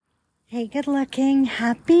Hey, good looking.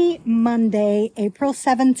 Happy Monday, April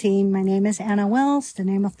 17. My name is Anna Wells. The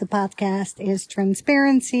name of the podcast is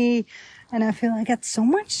Transparency. And I feel I got so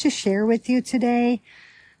much to share with you today.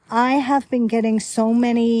 I have been getting so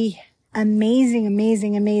many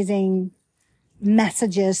amazing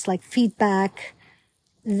messages, like feedback,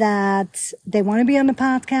 that they want to be on the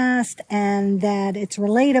podcast and that it's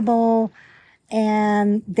relatable.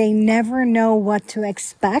 And they never know what to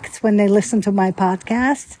expect when they listen to my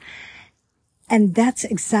podcast. And that's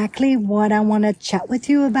exactly what I want to chat with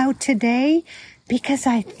you about today, because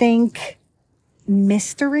I think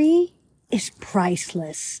mystery is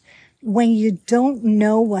priceless. When you don't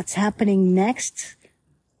know what's happening next,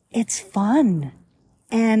 it's fun.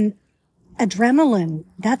 And adrenaline,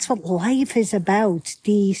 that's what life is about.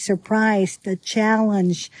 The surprise, the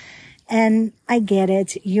challenge. And I get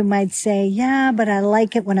it. You might say, yeah, but I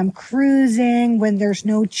like it when I'm cruising, when there's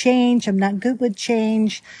no change. I'm not good with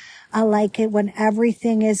change. I like it when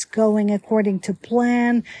everything is going according to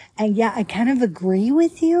plan. And yeah, I kind of agree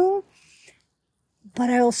with you, but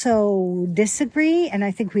I also disagree. And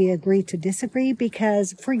I think we agree to disagree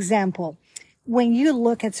because, for example, when you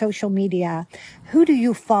look at social media, who do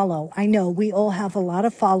you follow? I know we all have a lot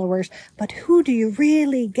of followers, but who do you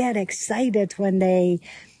really get excited when they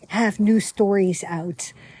have new stories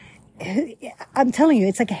out? I'm telling you,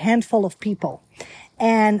 it's like a handful of people.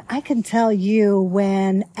 And I can tell you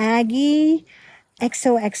when Aggie,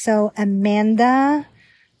 XOXO, Amanda,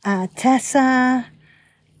 Tessa,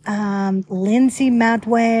 Lindsay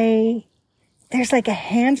Madway, there's like a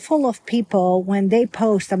handful of people when they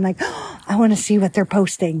post, I'm like, oh, I want to see what they're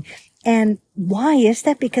posting. And why is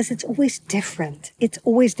that? Because it's always different. It's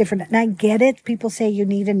always different. And I get it. People say you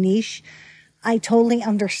need a niche. I totally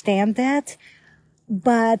understand that.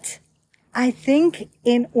 But I think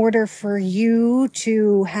in order for you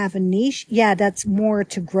to have a niche, yeah, that's more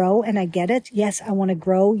to grow. And I get it. Yes, I want to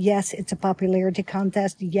grow. Yes, it's a popularity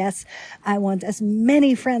contest. Yes, I want as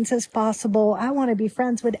many friends as possible. I want to be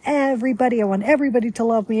friends with everybody. I want everybody to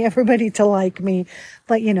love me, everybody to like me.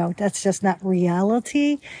 But that's just not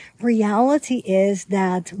reality. Reality is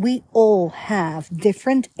that we all have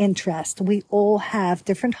different interests. We all have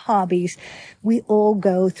different hobbies. We all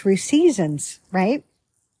go through seasons, right?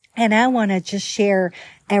 And I want to just share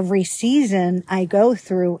every season I go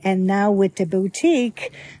through. And now with the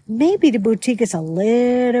boutique, maybe the boutique is a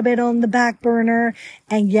little bit on the back burner.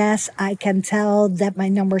 And yes, I can tell that my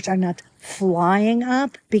numbers are not flying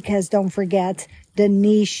up because don't forget the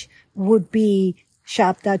niche would be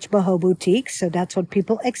Shop Dutch Boho Boutique. So that's what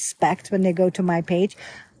people expect when they go to my page.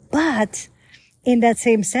 But in that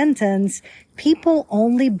same sentence, people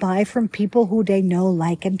only buy from people who they know,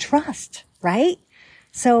 like, and trust, right?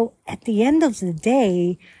 So at the end of the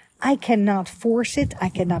day, I cannot force it. I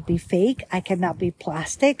cannot be fake. I cannot be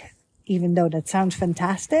plastic, even though that sounds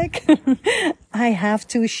fantastic. I have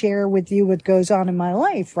to share with you what goes on in my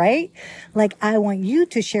life, right? Like I want you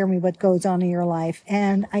to share me what goes on in your life.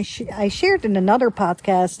 And I shared in another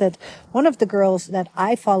podcast that one of the girls that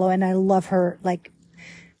I follow, and I love her, like,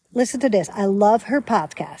 listen to this. I love her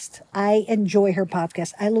podcast. I enjoy her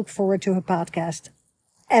podcast. I look forward to her podcast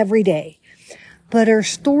every day. But her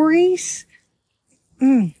stories,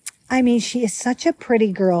 she is such a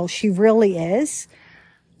pretty girl. She really is.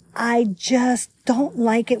 I just don't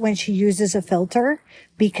like it when she uses a filter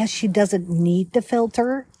because she doesn't need the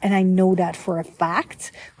filter. And I know that for a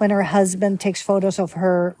fact. When her husband takes photos of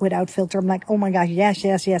her without filter, I'm like, oh my gosh,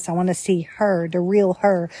 yes. I want to see her, the real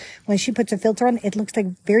her. When she puts a filter on, it looks like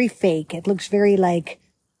very fake. It looks very like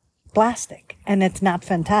plastic, and it's not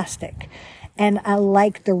fantastic. And I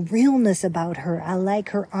like the realness about her. I like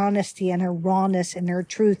her honesty and her rawness and her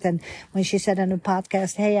truth. And when she said on the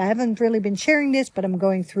podcast, hey, I haven't really been sharing this, but I'm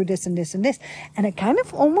going through this and this and this. And it kind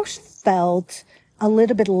of almost felt a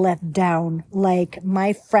little bit let down, like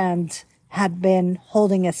my friend had been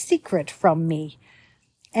holding a secret from me.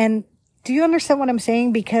 And do you understand what I'm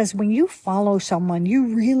saying? Because when you follow someone,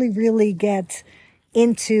 you really get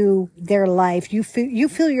into their life. You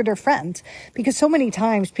feel you're their friend. Because so many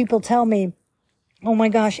times people tell me, oh my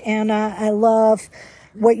gosh, Anna, I love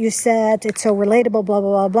what you said. It's so relatable, blah,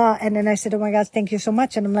 blah, blah, blah. And then I said, oh my gosh, thank you so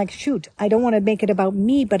much. And I'm like, shoot, I don't want to make it about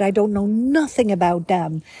me, but I don't know nothing about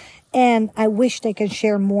them. And I wish they could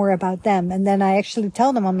share more about them. And then I actually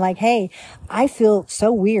tell them, I'm like, hey, I feel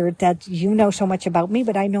so weird that you know so much about me,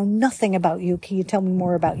 but I know nothing about you. Can you tell me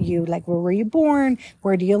more about you? Like, where were you born?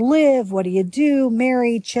 Where do you live? What do you do?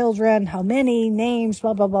 Married, children, how many, names,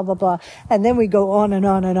 blah, blah, blah, blah, blah. And then we go on and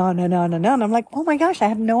on and on and on and on. I'm like, oh my gosh, I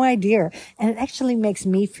have no idea. And it actually makes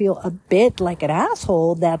me feel a bit like an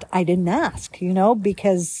asshole that I didn't ask,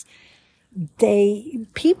 because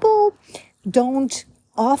People don't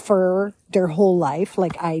offer their whole life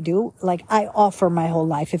like I do. Like I offer my whole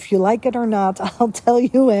life. If you like it or not, I'll tell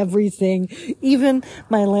you everything. Even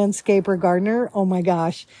my landscaper gardener. Oh my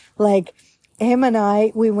gosh. Like him and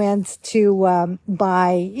I, we went to,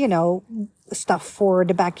 buy, stuff for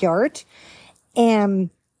the backyard, and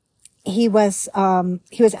he was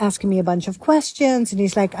asking me a bunch of questions, and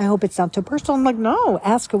he's like, I hope it's not too personal. I'm like, no,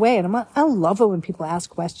 ask away. And I love it when people ask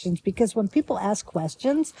questions, because when people ask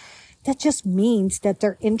questions, that just means that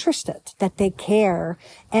they're interested, that they care.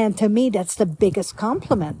 And to me, that's the biggest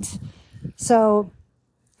compliment. So,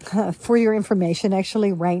 for your information,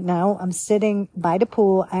 actually right now, I'm sitting by the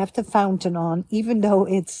pool. I have the fountain on, even though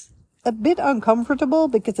it's a bit uncomfortable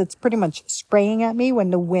because it's pretty much spraying at me when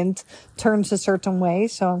the wind turns a certain way.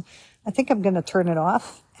 So I think I'm going to turn it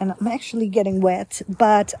off, and I'm actually getting wet,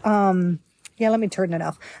 but, yeah, let me turn it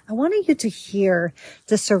off. I wanted you to hear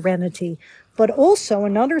the serenity. But also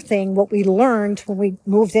another thing, what we learned when we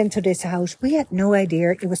moved into this house, we had no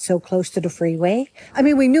idea it was so close to the freeway. I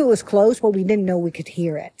mean, we knew it was close, but we didn't know we could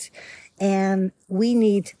hear it. And we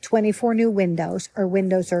need 24 new windows. Our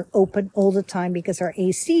windows are open all the time because our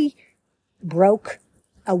AC broke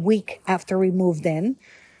a week after we moved in.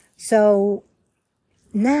 So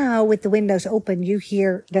now with the windows open, you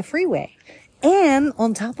hear the freeway. And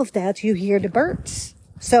on top of that, you hear the birds.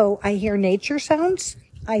 So I hear nature sounds,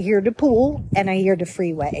 I hear the pool, and I hear the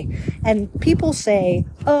freeway. And people say,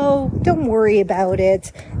 oh, don't worry about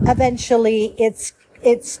it. Eventually it's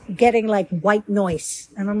getting like white noise.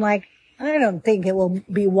 And I'm like, I don't think it will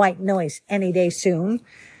be white noise any day soon,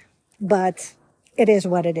 but it is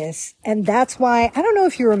what it is. And that's why, I don't know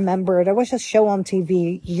if you remember, there was a show on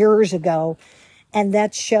TV years ago, and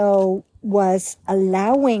that show was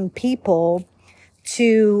allowing people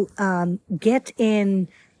to get in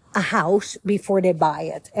a house before they buy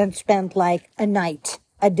it and spend like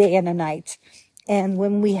a day and a night. And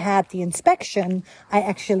when we had the inspection, I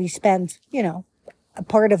actually spent, a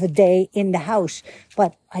part of a day in the house,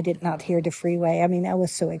 but I did not hear the freeway. I mean, I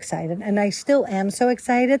was so excited, and I still am so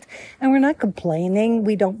excited, and we're not complaining.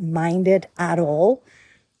 We don't mind it at all.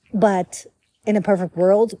 But in a perfect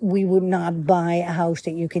world, we would not buy a house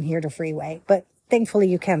that you can hear the freeway. But thankfully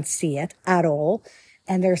you can't see it at all.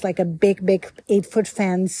 And there's like a big 8-foot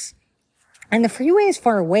fence, and the freeway is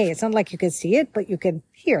far away. It's not like you can see it, but you can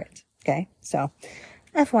hear it. Okay. So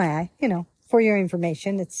FYI, for your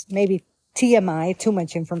information, it's maybe TMI, too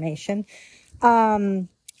much information. I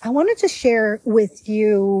wanted to share with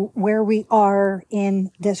you where we are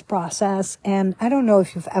in this process. And I don't know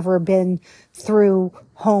if you've ever been through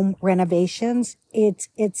home renovations.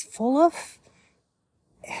 It's full of,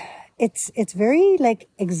 it's very like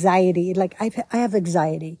anxiety. Like I have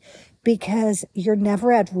anxiety because you're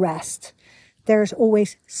never at rest. There's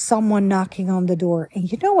always someone knocking on the door.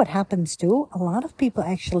 And you know what happens too? A lot of people,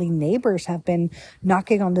 actually neighbors, have been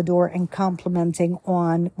knocking on the door and complimenting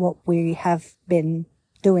on what we have been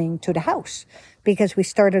doing to the house, because we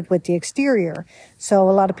started with the exterior. So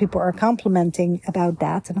a lot of people are complimenting about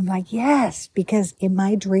that. And I'm like, yes, because in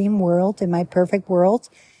my dream world, in my perfect world,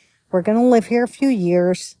 we're going to live here a few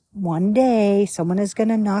years. One day, someone is going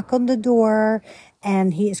to knock on the door,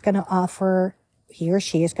 and he or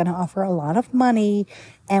she is going to offer a lot of money.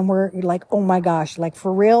 And we're like, oh my gosh, like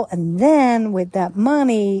for real. And then with that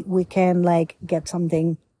money, we can like get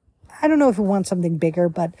something. I don't know if we want something bigger,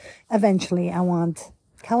 but eventually I want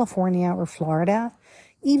California or Florida.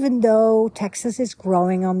 Even though Texas is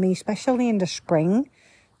growing on me, especially in the spring.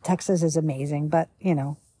 Texas is amazing, but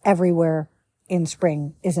everywhere in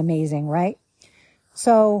spring is amazing, right?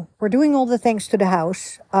 So we're doing all the things to the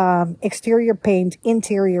house, exterior paint,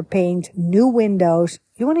 interior paint, new windows.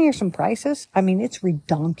 You want to hear some prices? I mean, it's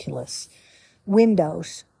redonkulous.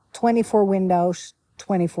 Windows, 24 windows,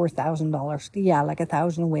 $24,000. Yeah, like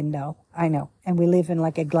 $1,000 a window. I know. And we live in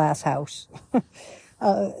like a glass house,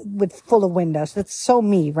 with full of windows. That's so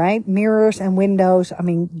me, right? Mirrors and windows. I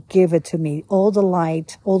mean, give it to me. All the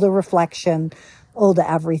light, all the reflection, all the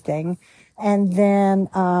everything. And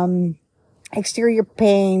then, exterior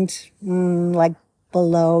paint, like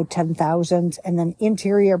below 10,000, and then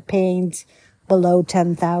interior paint below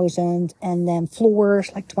 10,000, and then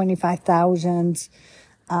floors like 25,000.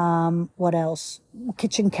 What else?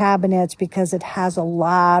 Kitchen cabinets, because it has a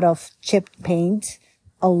lot of chipped paint,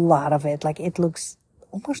 a lot of it. Like it looks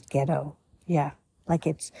almost ghetto. Yeah. Like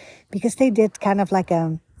it's because they did kind of like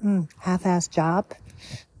a half-ass job,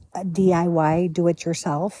 a DIY, do it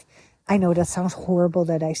yourself. I know that sounds horrible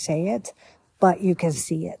that I say it, but you can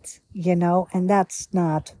see it, and that's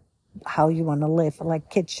not how you want to live.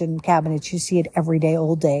 Like kitchen cabinets, you see it every day,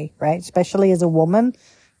 all day, right? Especially as a woman.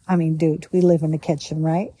 I mean, dude, we live in the kitchen,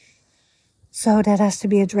 right? So that has to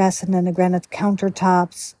be addressed. And then the granite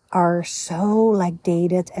countertops are so like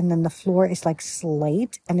dated. And then the floor is like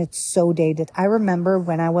slate and it's so dated. I remember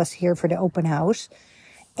when I was here for the open house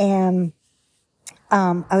and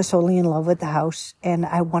I was totally in love with the house and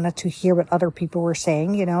I wanted to hear what other people were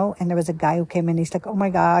saying, you know, and there was a guy who came in, he's like, oh my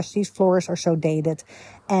gosh, these floors are so dated.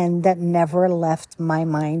 And that never left my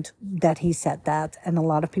mind that he said that. And a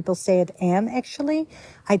lot of people say it. And actually,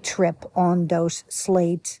 I trip on those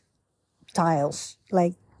slate tiles.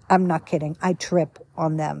 Like, I'm not kidding. I trip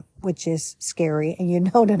on them, which is scary. And you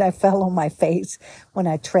know that I fell on my face when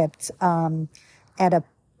I tripped,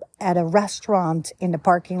 at a restaurant in the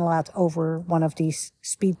parking lot over one of these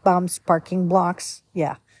speed bumps, parking blocks.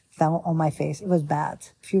 Yeah, fell on my face. It was bad.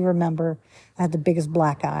 If you remember, I had the biggest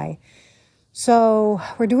black eye. So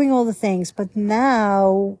we're doing all the things, but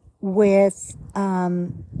now with,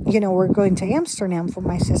 we're going to Amsterdam for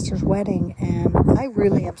my sister's wedding, and I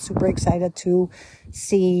really am super excited to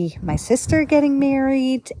see my sister getting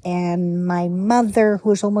married and my mother,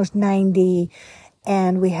 who's almost 90.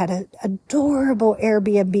 And we had an adorable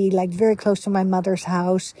Airbnb, like very close to my mother's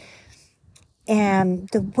house. And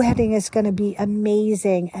the wedding is going to be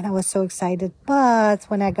amazing. And I was so excited. But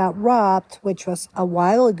when I got robbed, which was a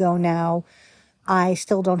while ago now, I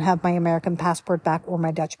still don't have my American passport back or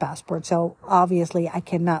my Dutch passport. So obviously I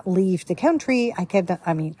cannot leave the country. I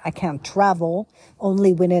can't travel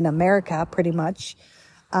only within America pretty much.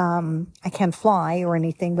 I can't fly or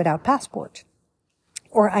anything without passport.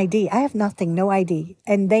 Or ID. I have nothing, no ID.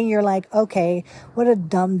 And then you're like, okay, what a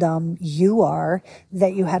dum-dum you are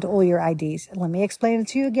that you had all your IDs. Let me explain it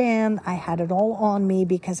to you again. I had it all on me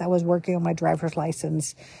because I was working on my driver's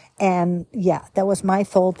license. And yeah, that was my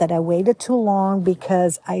fault that I waited too long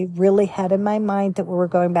because I really had in my mind that we were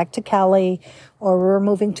going back to Cali or we were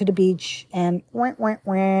moving to the beach, and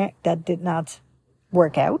that did not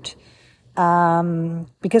work out.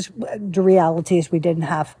 Because the reality is we didn't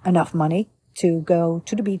have enough money to go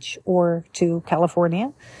to the beach or to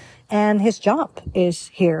California. And his job is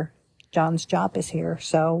here. John's job is here.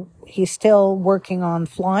 So he's still working on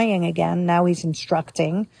flying again. Now he's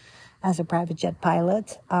instructing as a private jet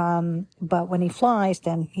pilot. But when he flies,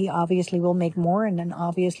 then he obviously will make more. And then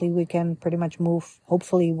obviously we can pretty much move,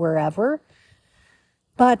 hopefully, wherever.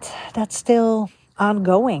 But that's still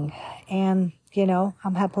ongoing. And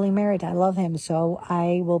I'm happily married. I love him. So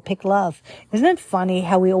I will pick love. Isn't it funny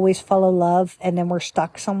how we always follow love and then we're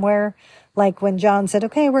stuck somewhere? Like when John said,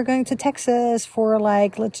 okay, we're going to Texas for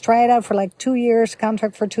let's try it out for 2 years,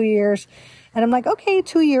 contract for 2 years. And I'm like, okay,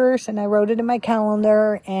 2 years. And I wrote it in my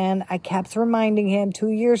calendar and I kept reminding him 2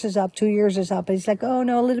 years is up, 2 years is up. And he's like, oh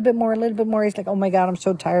no, a little bit more, a little bit more. He's like, oh my God, I'm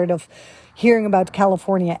so tired of hearing about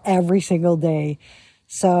California every single day.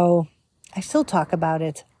 So I still talk about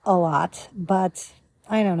it a lot, but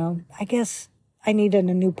I don't know. I guess I needed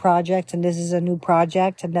a new project, and this is a new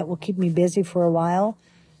project, and that will keep me busy for a while.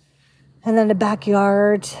 And then the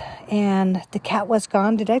backyard, and the cat was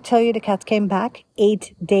gone. Did I tell you the cat came back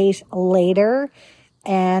 8 days later?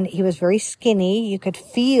 And he was very skinny. You could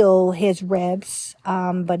feel his ribs,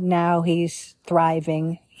 but now he's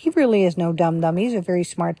thriving. He really is no dum-dum. He's a very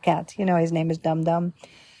smart cat. His name is Dum-Dum.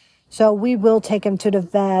 So we will take him to the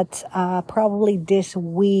vet, probably this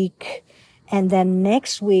week. And then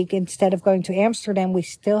next week, instead of going to Amsterdam, we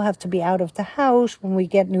still have to be out of the house when we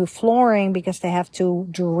get new flooring because they have to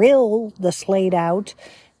drill the slate out.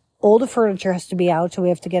 All the furniture has to be out. So we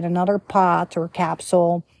have to get another pot or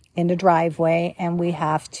capsule in the driveway, and we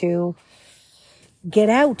have to get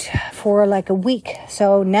out for a week.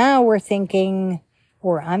 So now we're thinking,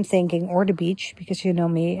 or I'm thinking, or the beach, because you know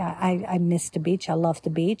me, I miss the beach. I love the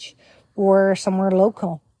beach, or somewhere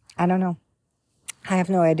local. I don't know. I have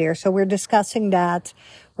no idea. So we're discussing that.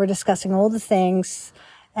 We're discussing all the things.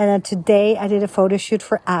 And then today I did a photo shoot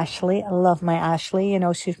for Ashley. I love my Ashley.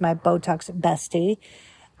 She's my Botox bestie.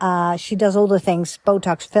 She does all the things,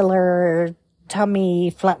 Botox filler,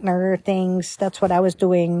 tummy flattener things. That's what I was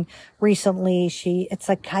doing recently. It's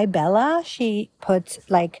like Kybella. She puts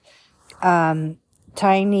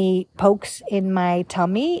tiny pokes in my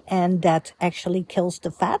tummy, and that actually kills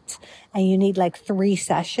the fat. And you need 3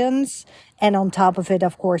 sessions. And on top of it,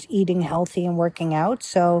 of course, eating healthy and working out.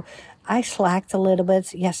 So I slacked a little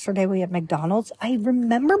bit. Yesterday we had McDonald's. I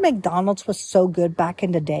remember McDonald's was so good back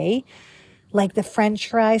in the day. Like the French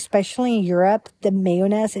fries, especially in Europe, the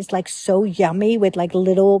mayonnaise is so yummy with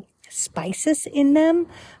little spices in them.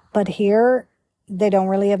 But here, they don't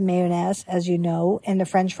really have mayonnaise, as you know, and the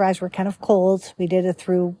French fries were kind of cold. We did it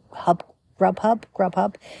through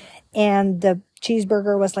Grubhub, and the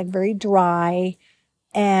cheeseburger was very dry.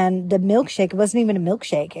 And the milkshake, it wasn't even a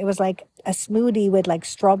milkshake. It was like a smoothie with like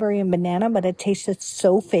strawberry and banana, but it tasted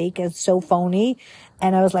so fake and so phony.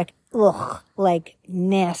 And I was like, ugh, like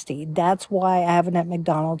nasty. That's why I haven't had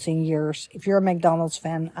McDonald's in years. If you're a McDonald's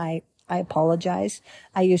fan, I apologize.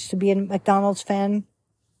 I used to be a McDonald's fan,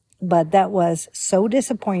 but that was so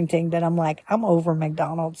disappointing that I'm like, I'm over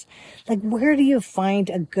McDonald's. Like, where do you find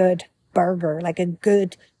a good burger? Like a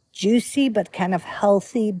good, juicy, but kind of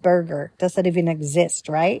healthy burger? Does that even exist,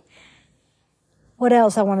 right? What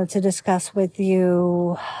else I wanted to discuss with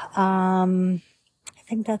you? I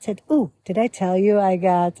think that's it. Ooh, did I tell you I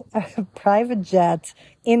got a private jet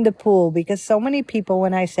in the pool? Because so many people,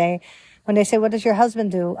 when they say, what does your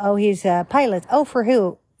husband do? Oh, he's a pilot. Oh, for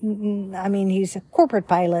who? I mean, he's a corporate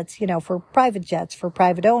pilot, for private jets, for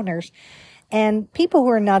private owners. And people who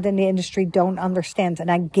are not in the industry don't understand.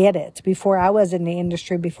 And I get it. Before I was in the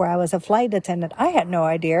industry, before I was a flight attendant, I had no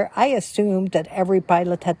idea. I assumed that every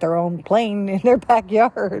pilot had their own plane in their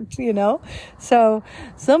backyard, So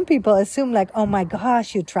some people assume like, oh my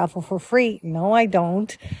gosh, you travel for free. No, I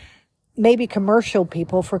don't. Maybe commercial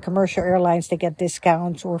people, for commercial airlines, they get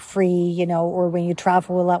discounts or free, or when you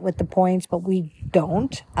travel a lot with the points, but we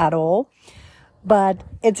don't at all. But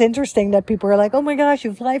it's interesting that people are like, oh my gosh,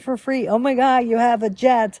 you fly for free. Oh my God, you have a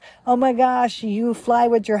jet. Oh my gosh, you fly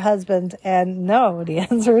with your husband. And no, the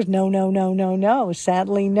answer is no, no, no, no, no.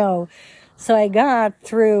 Sadly, no. So I got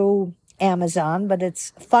through Amazon, but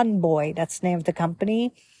it's Fun Boy. That's the name of the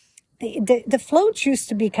company. The floats used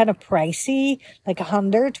to be kind of pricey, like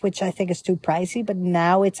 100, which I think is too pricey, but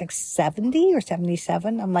now it's like 70 or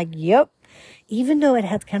 77. I'm like, yep. Even though it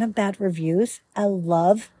had kind of bad reviews, I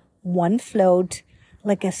love one float,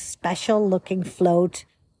 like a special looking float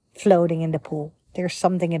floating in the pool. There's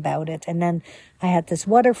something about it. And then I had this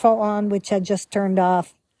waterfall on, which I just turned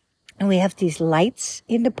off. And we have these lights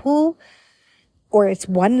in the pool, or it's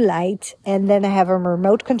one light. And then I have a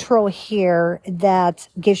remote control here that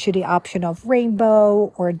gives you the option of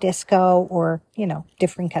rainbow or disco or,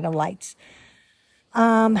 different kind of lights.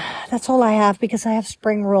 That's all I have because I have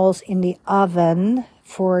spring rolls in the oven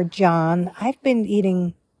for John. I've been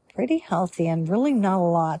eating pretty healthy and really not a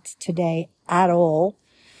lot today at all.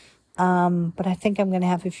 But I think I'm going to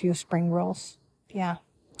have a few spring rolls. Yeah.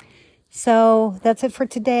 So that's it for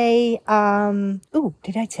today.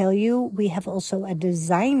 Did I tell you we have also a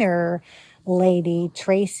designer lady,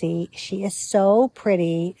 Tracy? She is so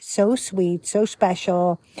pretty, so sweet, so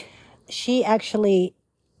special. She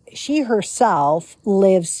herself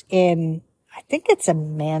lives in, I think it's a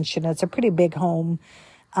mansion. It's a pretty big home.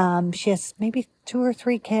 She has maybe 2 or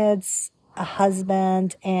 3 kids, a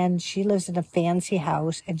husband, and she lives in a fancy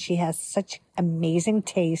house, and she has such amazing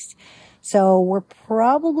taste. So we're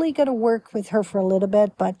probably going to work with her for a little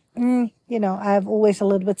bit, but, I have always a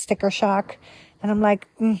little bit sticker shock, and I'm like,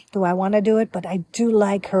 do I want to do it? But I do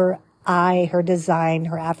like her eye, her design,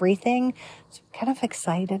 her everything. So I'm kind of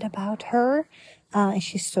excited about her. And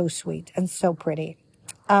she's so sweet and so pretty.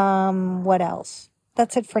 What else?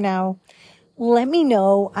 That's it for now. Let me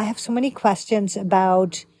know. I have so many questions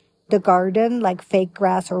about the garden, like fake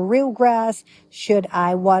grass or real grass. Should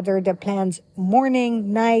I water the plants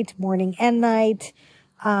morning and night?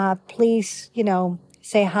 Please,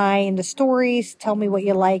 say hi in the stories. Tell me what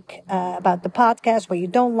you like about the podcast, what you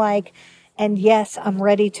don't like. And yes, I'm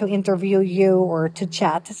ready to interview you or to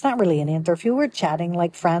chat. It's not really an interview. We're chatting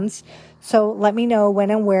like friends. So let me know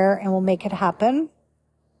when and where, and we'll make it happen.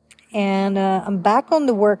 And I'm back on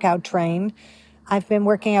the workout train. I've been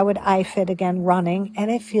working out with iFit again, running, and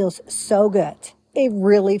it feels so good. It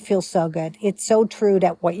really feels so good. It's so true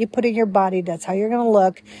that what you put in your body, that's how you're going to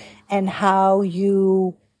look, and how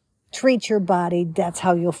you treat your body, that's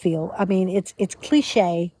how you'll feel. I mean, it's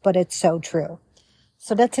cliche, but it's so true.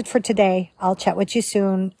 So that's it for today. I'll chat with you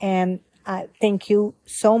soon. And thank you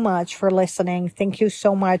so much for listening. Thank you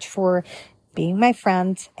so much for being my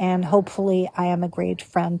friend. And hopefully I am a great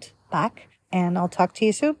friend back. And I'll talk to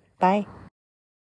you soon. Bye.